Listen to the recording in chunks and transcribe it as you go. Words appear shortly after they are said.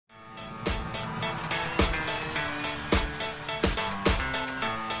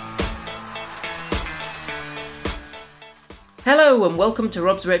Hello and welcome to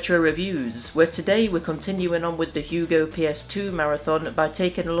Rob's Retro Reviews, where today we're continuing on with the Hugo PS2 marathon by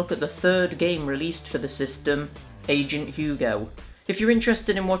taking a look at the third game released for the system, Agent Hugo. If you're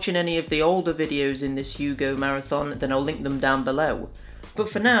interested in watching any of the older videos in this Hugo marathon, then I'll link them down below. But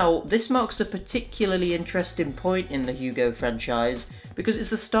for now, this marks a particularly interesting point in the Hugo franchise, because it's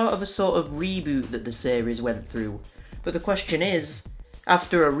the start of a sort of reboot that the series went through. But the question is,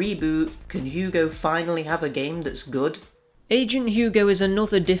 after a reboot, can Hugo finally have a game that's good? Agent Hugo is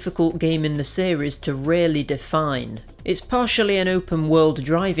another difficult game in the series to really define. It's partially an open world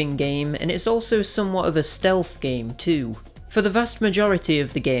driving game, and it's also somewhat of a stealth game too. For the vast majority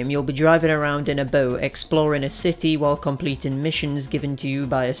of the game, you'll be driving around in a boat exploring a city while completing missions given to you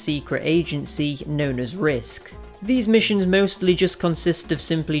by a secret agency known as Risk. These missions mostly just consist of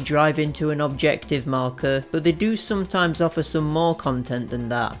simply driving to an objective marker, but they do sometimes offer some more content than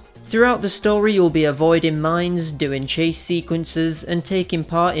that. Throughout the story you'll be avoiding mines, doing chase sequences, and taking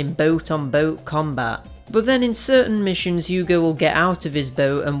part in boat-on-boat combat. But then in certain missions Hugo will get out of his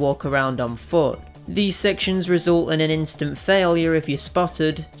boat and walk around on foot. These sections result in an instant failure if you're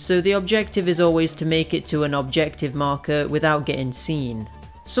spotted, so the objective is always to make it to an objective marker without getting seen.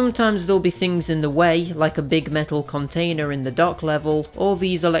 Sometimes there'll be things in the way, like a big metal container in the dock level, or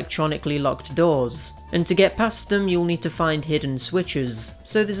these electronically locked doors. And to get past them you'll need to find hidden switches,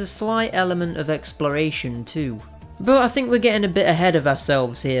 so there's a slight element of exploration too. But I think we're getting a bit ahead of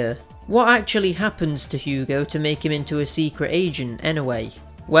ourselves here. What actually happens to Hugo to make him into a secret agent anyway?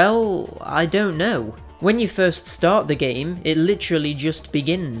 Well, I don't know. When you first start the game, it literally just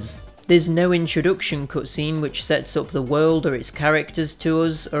begins. There's no introduction cutscene which sets up the world or its characters to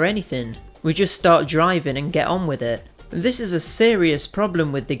us or anything. We just start driving and get on with it. This is a serious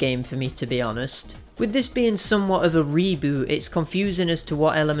problem with the game for me, to be honest. With this being somewhat of a reboot, it's confusing as to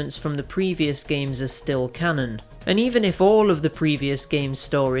what elements from the previous games are still canon. And even if all of the previous game's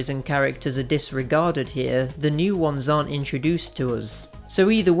stories and characters are disregarded here, the new ones aren't introduced to us. So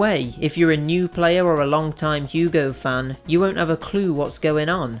either way, if you're a new player or a long-time Hugo fan, you won't have a clue what's going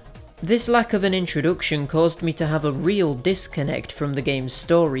on. This lack of an introduction caused me to have a real disconnect from the game's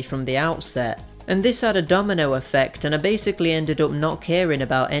story from the outset. And this had a domino effect, and I basically ended up not caring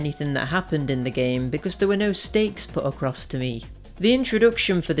about anything that happened in the game because there were no stakes put across to me. The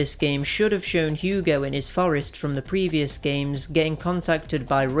introduction for this game should have shown Hugo in his forest from the previous games, getting contacted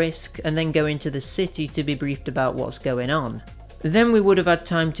by Risk and then going to the city to be briefed about what's going on. Then we would have had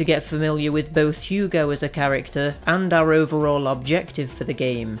time to get familiar with both Hugo as a character and our overall objective for the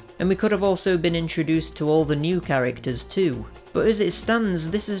game, and we could have also been introduced to all the new characters too. But as it stands,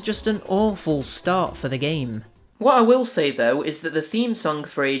 this is just an awful start for the game. What I will say though is that the theme song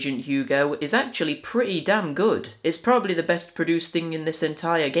for Agent Hugo is actually pretty damn good. It's probably the best produced thing in this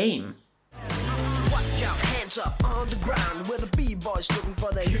entire game. Up on the ground where the B-boys looking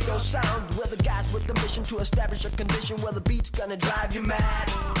for the Hugo sound, where the guys with the mission to establish a condition where the beat's gonna drive you mad.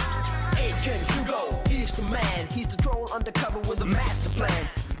 Agent Hugo, he's the man, he's the troll undercover with a master plan.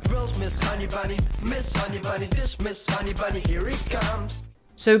 Girls Miss Honey Bunny, dismiss Honey Bunny, here he comes.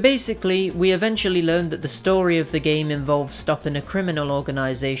 So basically, we eventually learned that the story of the game involves stopping a criminal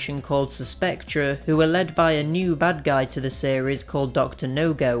organisation called Suspectra, who are led by a new bad guy to the series called Dr.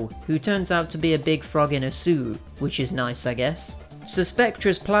 No-Go, who turns out to be a big frog in a suit, which is nice I guess.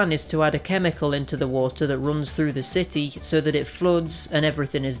 Suspectra's plan is to add a chemical into the water that runs through the city so that it floods and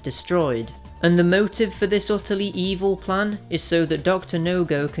everything is destroyed. And the motive for this utterly evil plan is so that Dr.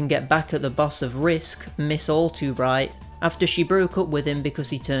 No-Go can get back at the boss of Risk, Miss All-Too-Bright, after she broke up with him because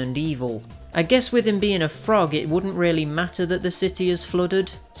he turned evil. I guess with him being a frog it wouldn't really matter that the city is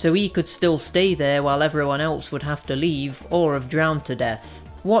flooded, so he could still stay there while everyone else would have to leave or have drowned to death.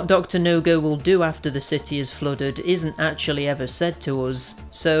 What Dr. No-Go will do after the city is flooded isn't actually ever said to us,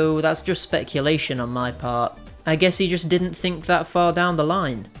 so that's just speculation on my part. I guess he just didn't think that far down the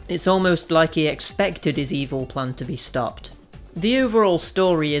line. It's almost like he expected his evil plan to be stopped. The overall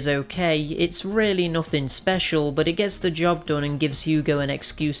story is okay, it's really nothing special, but it gets the job done and gives Hugo an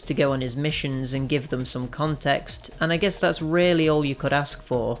excuse to go on his missions and give them some context, and I guess that's really all you could ask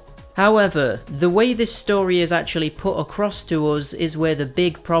for. However, the way this story is actually put across to us is where the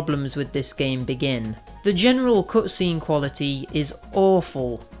big problems with this game begin. The general cutscene quality is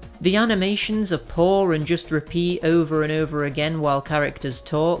awful. The animations are poor and just repeat over and over again while characters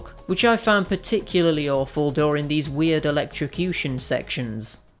talk, which I found particularly awful during these weird electrocution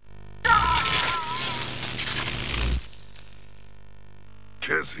sections.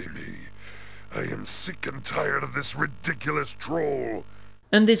 Kizzy me. I am sick and tired of this ridiculous troll.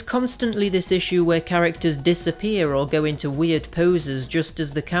 And there's constantly this issue where characters disappear or go into weird poses just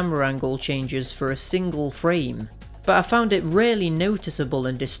as the camera angle changes for a single frame. but I found it really noticeable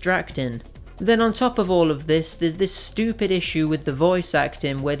and distracting. Then on top of all of this, there's this stupid issue with the voice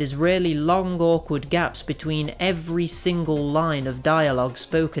acting where there's really long awkward gaps between every single line of dialogue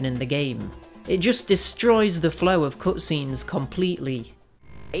spoken in the game. It just destroys the flow of cutscenes completely.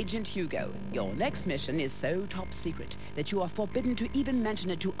 Agent Hugo, your next mission is so top secret that you are forbidden to even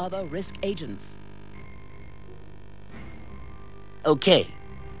mention it to other risk agents. Okay.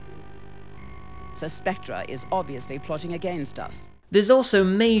 Sir Spectra is obviously plotting against us. There's also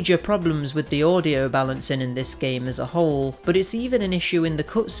major problems with the audio balancing in this game as a whole, but it's even an issue in the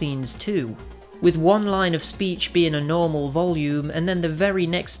cutscenes too, with one line of speech being a normal volume and then the very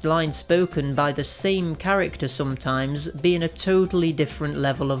next line spoken by the same character sometimes being a totally different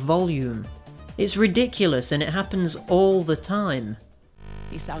level of volume. It's ridiculous and it happens all the time.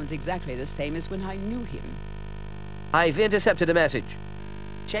 He sounds exactly the same as when I knew him. I've intercepted a message.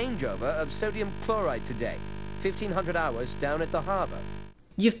 Changeover of sodium chloride today. 1500 hours down at the harbour.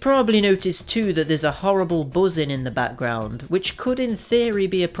 You've probably noticed too that there's a horrible buzzing in the background, which could in theory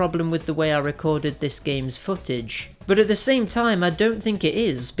be a problem with the way I recorded this game's footage. But at the same time I don't think it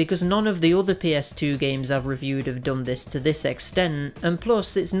is, because none of the other PS2 games I've reviewed have done this to this extent, and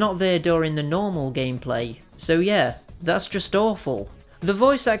plus it's not there during the normal gameplay. So yeah, that's just awful. The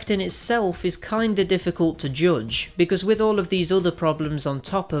voice acting itself is kinda difficult to judge, because with all of these other problems on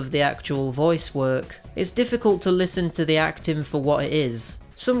top of the actual voice work, it's difficult to listen to the acting for what it is.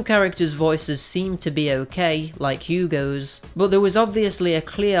 Some characters' voices seem to be okay, like Hugo's, but there was obviously a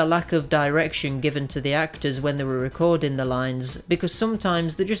clear lack of direction given to the actors when they were recording the lines, because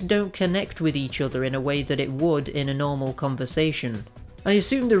sometimes they just don't connect with each other in a way that it would in a normal conversation. I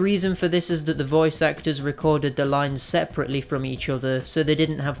assume the reason for this is that the voice actors recorded the lines separately from each other, so they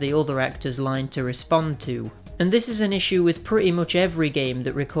didn't have the other actor's line to respond to. And this is an issue with pretty much every game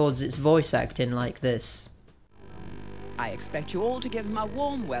that records its voice acting like this. I expect you all to give him a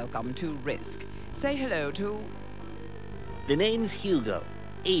warm welcome to Risk. Say hello to... The name's Hugo.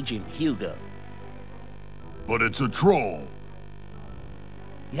 Agent Hugo. But it's a troll.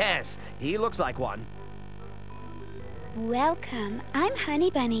 Yes, he looks like one. Welcome, I'm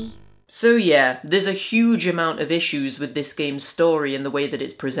Honey Bunny. So yeah, there's a huge amount of issues with this game's story and the way that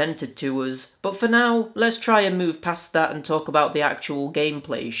it's presented to us, but for now, let's try and move past that and talk about the actual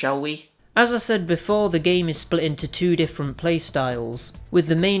gameplay, shall we? As I said before, the game is split into two different playstyles, with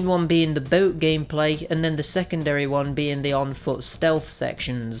the main one being the boat gameplay and then the secondary one being the on-foot stealth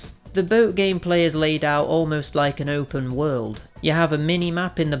sections. The boat gameplay is laid out almost like an open world. You have a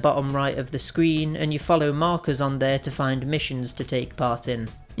mini-map in the bottom right of the screen and you follow markers on there to find missions to take part in.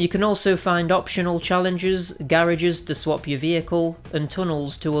 You can also find optional challenges, garages to swap your vehicle, and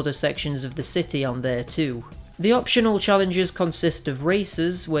tunnels to other sections of the city on there too. The optional challenges consist of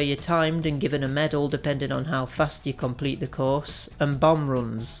races, where you're timed and given a medal depending on how fast you complete the course, and bomb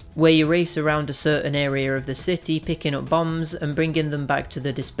runs, where you race around a certain area of the city picking up bombs and bringing them back to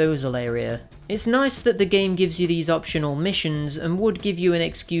the disposal area. It's nice that the game gives you these optional missions and would give you an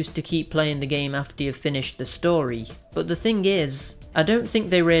excuse to keep playing the game after you've finished the story, but the thing is, I don't think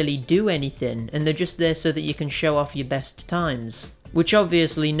they really do anything and they're just there so that you can show off your best times, which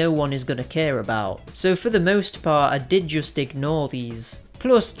obviously no one is going to care about. So for the most part I did just ignore these.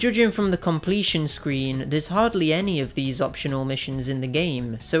 Plus, judging from the completion screen, there's hardly any of these optional missions in the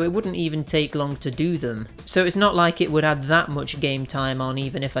game, so it wouldn't even take long to do them. So it's not like it would add that much game time on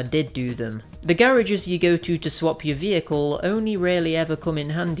even if I did do them. The garages you go to swap your vehicle only rarely ever come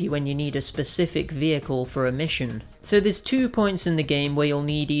in handy when you need a specific vehicle for a mission. So there's 2 points in the game where you'll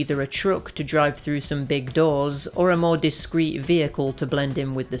need either a truck to drive through some big doors, or a more discreet vehicle to blend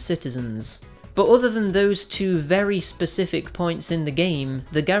in with the citizens. But other than those two very specific points in the game,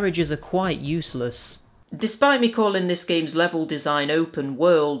 the garages are quite useless. Despite me calling this game's level design open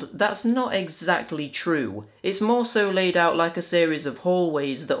world, that's not exactly true. It's more so laid out like a series of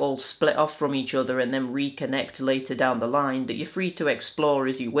hallways that all split off from each other and then reconnect later down the line that you're free to explore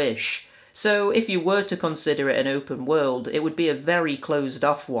as you wish. So if you were to consider it an open world, it would be a very closed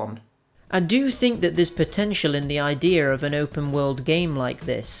off one. I do think that there's potential in the idea of an open world game like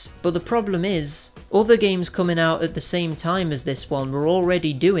this, but the problem is, other games coming out at the same time as this one were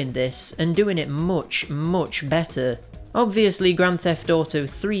already doing this, and doing it much, much better. Obviously Grand Theft Auto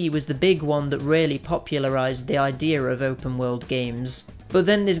 3 was the big one that really popularised the idea of open world games, but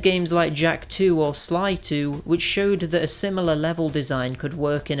then there's games like Jak 2 or Sly 2 which showed that a similar level design could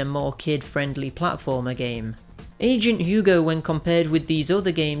work in a more kid-friendly platformer game. Agent Hugo, when compared with these other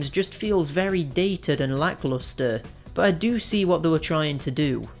games, just feels very dated and lackluster, but I do see what they were trying to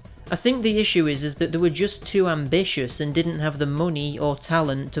do. I think the issue is that they were just too ambitious and didn't have the money or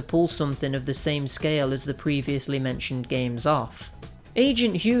talent to pull something of the same scale as the previously mentioned games off.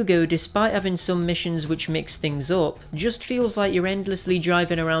 Agent Hugo, despite having some missions which mix things up, just feels like you're endlessly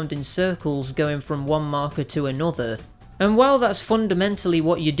driving around in circles going from one marker to another. And while that's fundamentally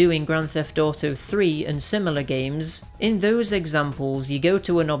what you do in Grand Theft Auto 3 and similar games, in those examples you go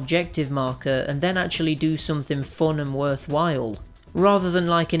to an objective marker and then actually do something fun and worthwhile, rather than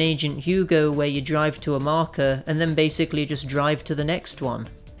like in Agent Hugo where you drive to a marker and then basically just drive to the next one.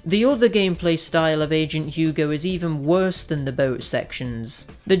 The other gameplay style of Agent Hugo is even worse than the boat sections.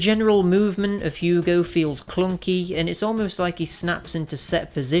 The general movement of Hugo feels clunky, and it's almost like he snaps into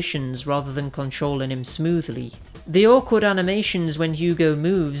set positions rather than controlling him smoothly. The awkward animations when Hugo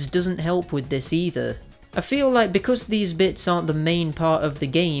moves doesn't help with this either. I feel like because these bits aren't the main part of the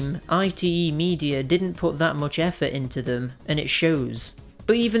game, ITE Media didn't put that much effort into them, and it shows.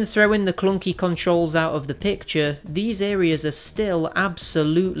 But even throwing the clunky controls out of the picture, these areas are still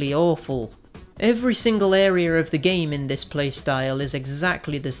absolutely awful. Every single area of the game in this playstyle is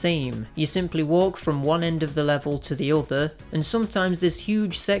exactly the same. You simply walk from one end of the level to the other, and sometimes there's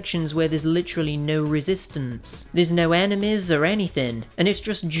huge sections where there's literally no resistance. There's no enemies or anything, and it's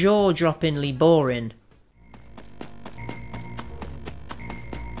just jaw-droppingly boring.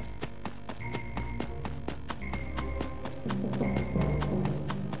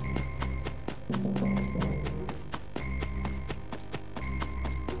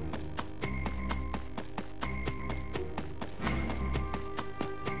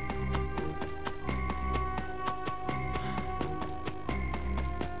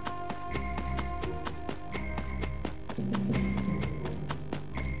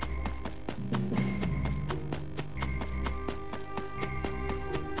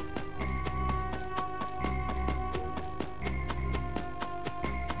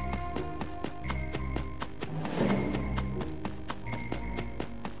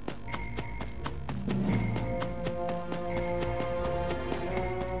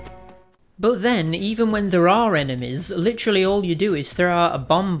 But then, even when there are enemies, literally all you do is throw out a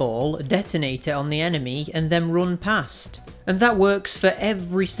bomb ball, detonate it on the enemy, and then run past. And that works for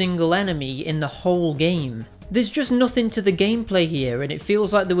every single enemy in the whole game. There's just nothing to the gameplay here, and it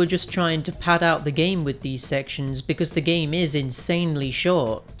feels like they were just trying to pad out the game with these sections because the game is insanely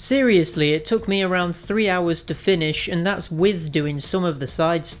short. Seriously, it took me around 3 hours to finish, and that's with doing some of the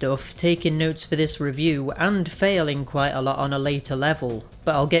side stuff, taking notes for this review, and failing quite a lot on a later level,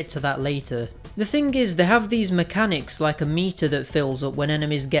 but I'll get to that later. The thing is, they have these mechanics like a meter that fills up when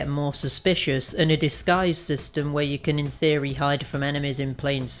enemies get more suspicious, and a disguise system where you can in theory hide from enemies in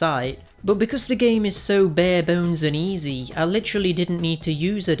plain sight, but because the game is so bare bones and easy, I literally didn't need to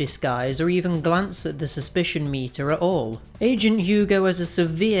use a disguise or even glance at the suspicion meter at all. Agent Hugo has a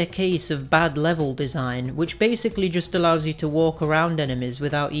severe case of bad level design, which basically just allows you to walk around enemies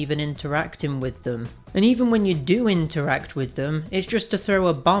without even interacting with them. And even when you do interact with them, it's just to throw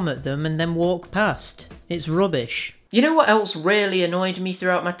a bomb at them and then walk past. It's rubbish. You know what else really annoyed me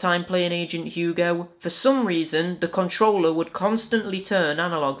throughout my time playing Agent Hugo? For some reason, the controller would constantly turn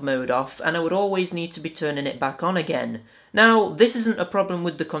analog mode off, and I would always need to be turning it back on again. Now, this isn't a problem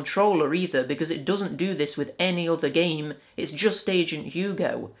with the controller either, because it doesn't do this with any other game, it's just Agent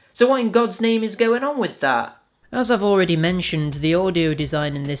Hugo. So what in God's name is going on with that? As I've already mentioned, the audio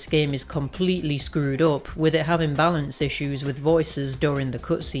design in this game is completely screwed up, with it having balance issues with voices during the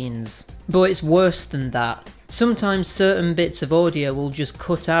cutscenes. But it's worse than that. Sometimes certain bits of audio will just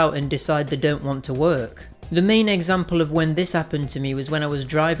cut out and decide they don't want to work. The main example of when this happened to me was when I was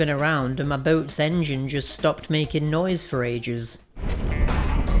driving around and my boat's engine just stopped making noise for ages.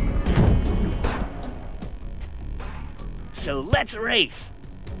 So let's race!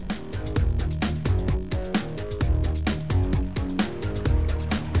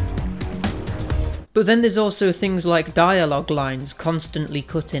 But then there's also things like dialogue lines constantly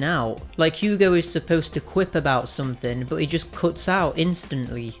cutting out. Like Hugo is supposed to quip about something, but he just cuts out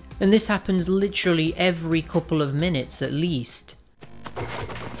instantly. And this happens literally every couple of minutes at least.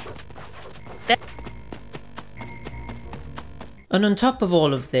 And on top of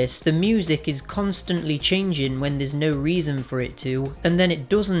all of this, the music is constantly changing when there's no reason for it to, and then it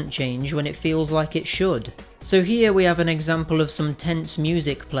doesn't change when it feels like it should. So here we have an example of some tense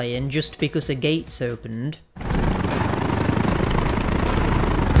music playing just because a gate's opened.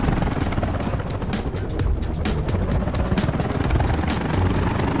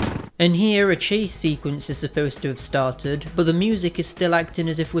 And here a chase sequence is supposed to have started, but the music is still acting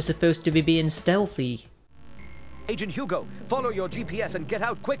as if we're supposed to be being stealthy. Agent Hugo, follow your GPS and get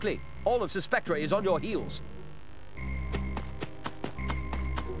out quickly. All of Spectra is on your heels.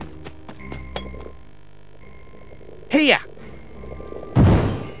 Here!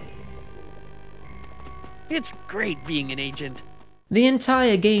 It's great being an agent. The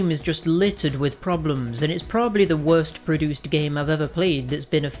entire game is just littered with problems, and it's probably the worst produced game I've ever played that's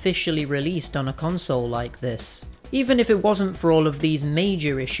been officially released on a console like this. Even if it wasn't for all of these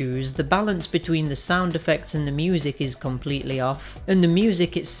major issues, the balance between the sound effects and the music is completely off, and the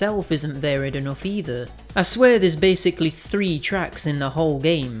music itself isn't varied enough either. I swear there's basically 3 tracks in the whole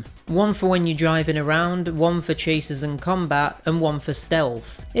game. One for when you're driving around, one for chases and combat, and one for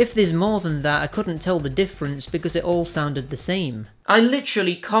stealth. If there's more than that, I couldn't tell the difference because it all sounded the same. I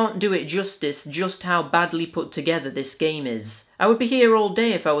literally can't do it justice just how badly put together this game is. I would be here all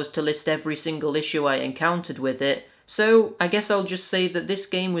day if I was to list every single issue I encountered with it, so I guess I'll just say that this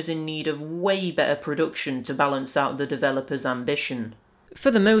game was in need of way better production to balance out the developer's ambition. For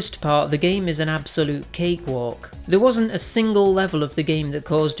the most part, the game is an absolute cakewalk. There wasn't a single level of the game that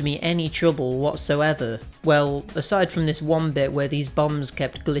caused me any trouble whatsoever. Well, aside from this one bit where these bombs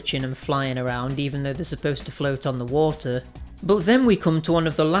kept glitching and flying around even though they're supposed to float on the water. But then we come to one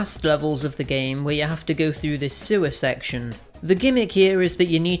of the last levels of the game where you have to go through this sewer section. The gimmick here is that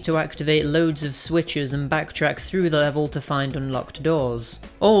you need to activate loads of switches and backtrack through the level to find unlocked doors.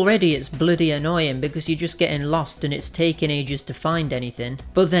 Already it's bloody annoying because you're just getting lost and it's taking ages to find anything,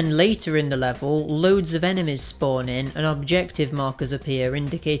 but then later in the level, loads of enemies spawn in and objective markers appear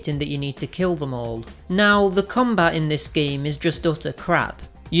indicating that you need to kill them all. Now, the combat in this game is just utter crap.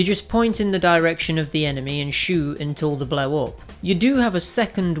 You just point in the direction of the enemy and shoot until they blow up. You do have a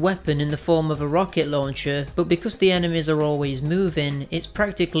second weapon in the form of a rocket launcher, but because the enemies are always moving, it's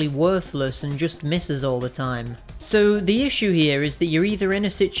practically worthless and just misses all the time. So the issue here is that you're either in a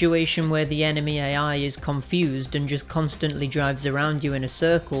situation where the enemy AI is confused and just constantly drives around you in a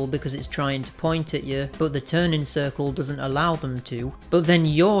circle because it's trying to point at you, but the turning circle doesn't allow them to, but then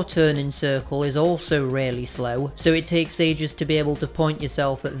your turning circle is also really slow, so it takes ages to be able to point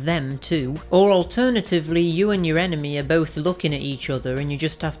yourself at them too, or alternatively you and your enemy are both looking at each other and you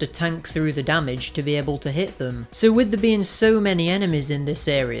just have to tank through the damage to be able to hit them. So with there being so many enemies in this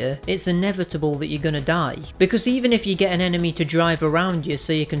area, it's inevitable that you're gonna die, because even if you get an enemy to drive around you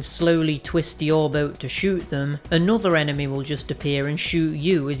so you can slowly twist your boat to shoot them, another enemy will just appear and shoot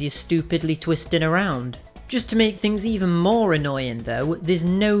you as you're stupidly twisting around. Just to make things even more annoying though, there's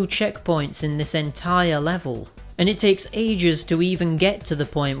no checkpoints in this entire level. And it takes ages to even get to the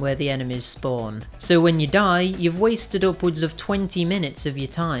point where the enemies spawn. So when you die, you've wasted upwards of 20 minutes of your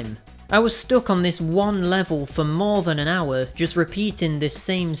time. I was stuck on this one level for more than an hour, just repeating this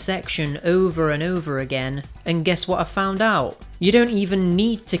same section over and over again, and guess what I found out? You don't even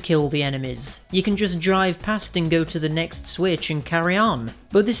need to kill the enemies. You can just drive past and go to the next switch and carry on.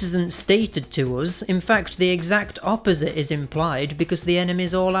 But this isn't stated to us, in fact the exact opposite is implied because the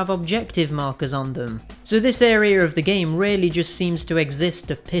enemies all have objective markers on them. So this area of the game really just seems to exist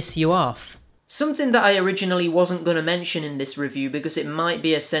to piss you off. Something that I originally wasn't going to mention in this review because it might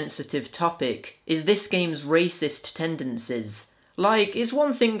be a sensitive topic is this game's racist tendencies. Like, it's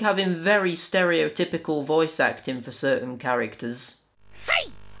one thing having very stereotypical voice acting for certain characters.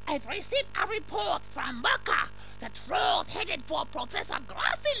 Hey! I've received a report from Bukka. The troll's headed for Professor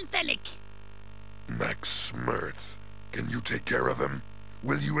Grafenfennig. Max Schmerz, can you take care of him?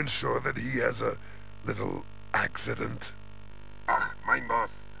 Will you ensure that he has a little accident? Ach, mein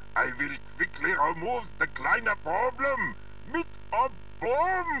Boss. I will quickly remove the kleine problem mit a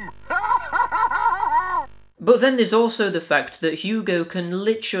bomb. But then there's also the fact that Hugo can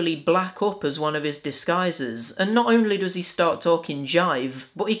literally black up as one of his disguises, and not only does he start talking jive,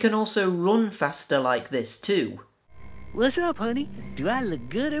 but he can also run faster like this too. What's up, honey? Do I look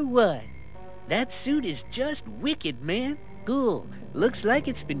good or what? That suit is just wicked, man. Cool. Looks like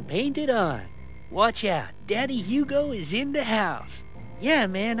it's been painted on. Watch out, Daddy Hugo is in the house. Yeah,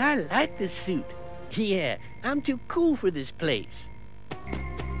 man, I like this suit. Yeah, I'm too cool for this place.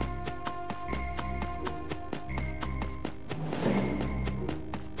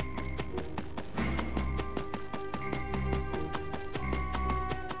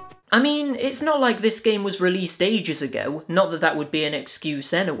 I mean, it's not like this game was released ages ago, not that that would be an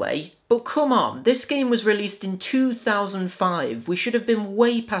excuse anyway, but come on, this game was released in 2005, we should have been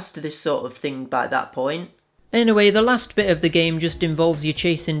way past this sort of thing by that point. Anyway, the last bit of the game just involves you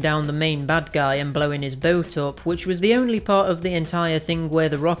chasing down the main bad guy and blowing his boat up, which was the only part of the entire thing where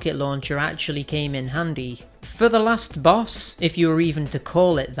the rocket launcher actually came in handy. For the last boss, if you were even to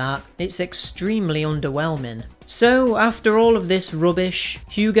call it that, it's extremely underwhelming. So, after all of this rubbish,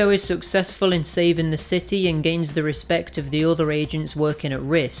 Hugo is successful in saving the city and gains the respect of the other agents working at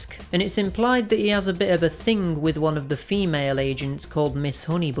Risk, and it's implied that he has a bit of a thing with one of the female agents called Miss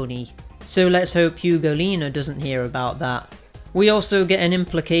Honeybunny. so let's hope Hugolina doesn't hear about that. We also get an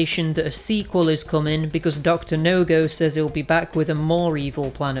implication that a sequel is coming because Dr. No-Go says he'll be back with a more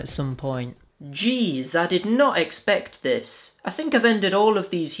evil plan at some point. Jeez, I did not expect this. I think I've ended all of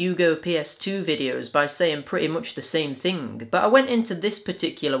these Hugo PS2 videos by saying pretty much the same thing, but I went into this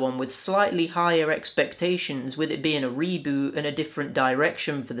particular one with slightly higher expectations, with it being a reboot and a different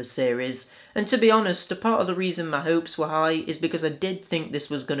direction for the series, and to be honest, a part of the reason my hopes were high is because I did think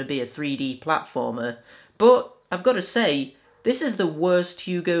this was going to be a 3D platformer, but I've got to say, this is the worst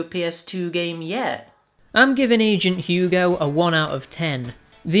Hugo PS2 game yet. I'm giving Agent Hugo a 1 out of 10.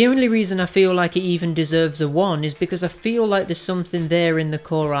 The only reason I feel like it even deserves a 1 is because I feel like there's something there in the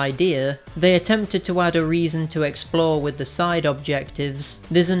core idea. They attempted to add a reason to explore with the side objectives.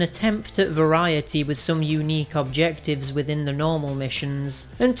 There's an attempt at variety with some unique objectives within the normal missions.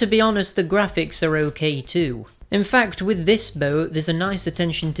 And to be honest, the graphics are okay too. In fact, with this boat, there's a nice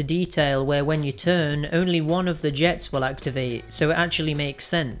attention to detail where when you turn, only one of the jets will activate, so it actually makes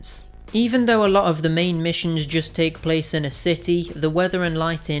sense. Even though a lot of the main missions just take place in a city, the weather and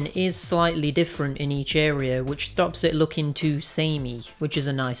lighting is slightly different in each area, which stops it looking too samey, which is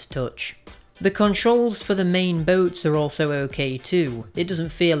a nice touch. The controls for the main boats are also okay too. It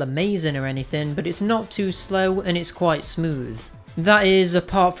doesn't feel amazing or anything, but it's not too slow and it's quite smooth. That is,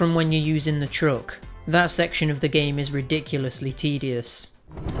 apart from when you're using the truck. That section of the game is ridiculously tedious.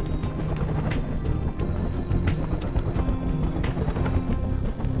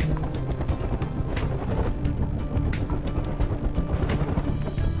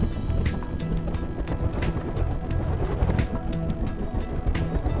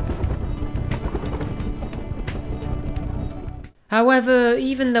 However,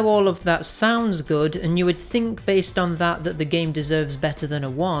 even though all of that sounds good, and you would think based on that the game deserves better than a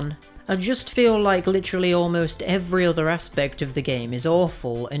 1, I just feel like literally almost every other aspect of the game is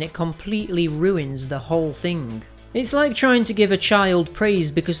awful and it completely ruins the whole thing. It's like trying to give a child praise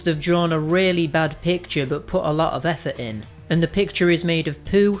because they've drawn a really bad picture but put a lot of effort in, and the picture is made of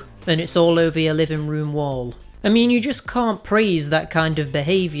poo and it's all over your living room wall. I mean, you just can't praise that kind of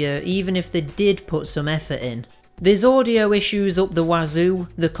behaviour even if they did put some effort in. There's audio issues up the wazoo,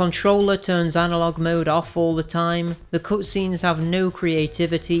 the controller turns analog mode off all the time, the cutscenes have no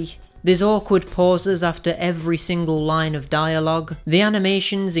creativity, there's awkward pauses after every single line of dialogue, the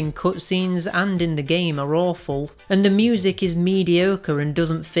animations in cutscenes and in the game are awful, and the music is mediocre and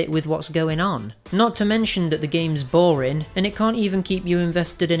doesn't fit with what's going on. Not to mention that the game's boring, and it can't even keep you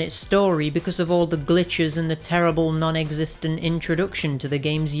invested in its story because of all the glitches and the terrible non-existent introduction to the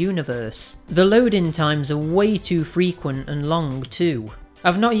game's universe. The loading times are way too frequent and long too.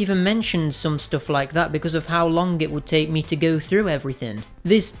 I've not even mentioned some stuff like that because of how long it would take me to go through everything.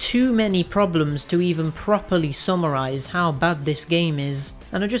 There's too many problems to even properly summarise how bad this game is,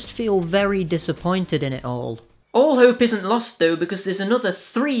 and I just feel very disappointed in it all. All hope isn't lost though, because there's another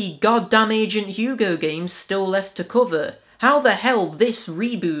 3 goddamn Agent Hugo games still left to cover. How the hell this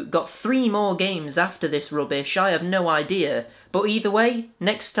reboot got 3 more games after this rubbish, I have no idea. But either way,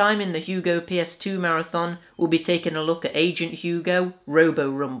 next time in the Hugo PS2 marathon, we'll be taking a look at Agent Hugo Robo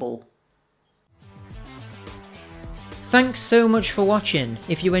Rumble. Thanks so much for watching.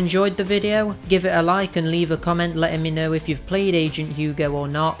 If you enjoyed the video, give it a like and leave a comment letting me know if you've played Agent Hugo or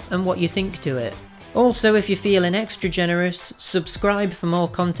not and what you think to it. Also, if you're feeling extra generous, subscribe for more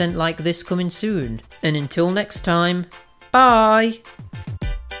content like this coming soon. And until next time, bye!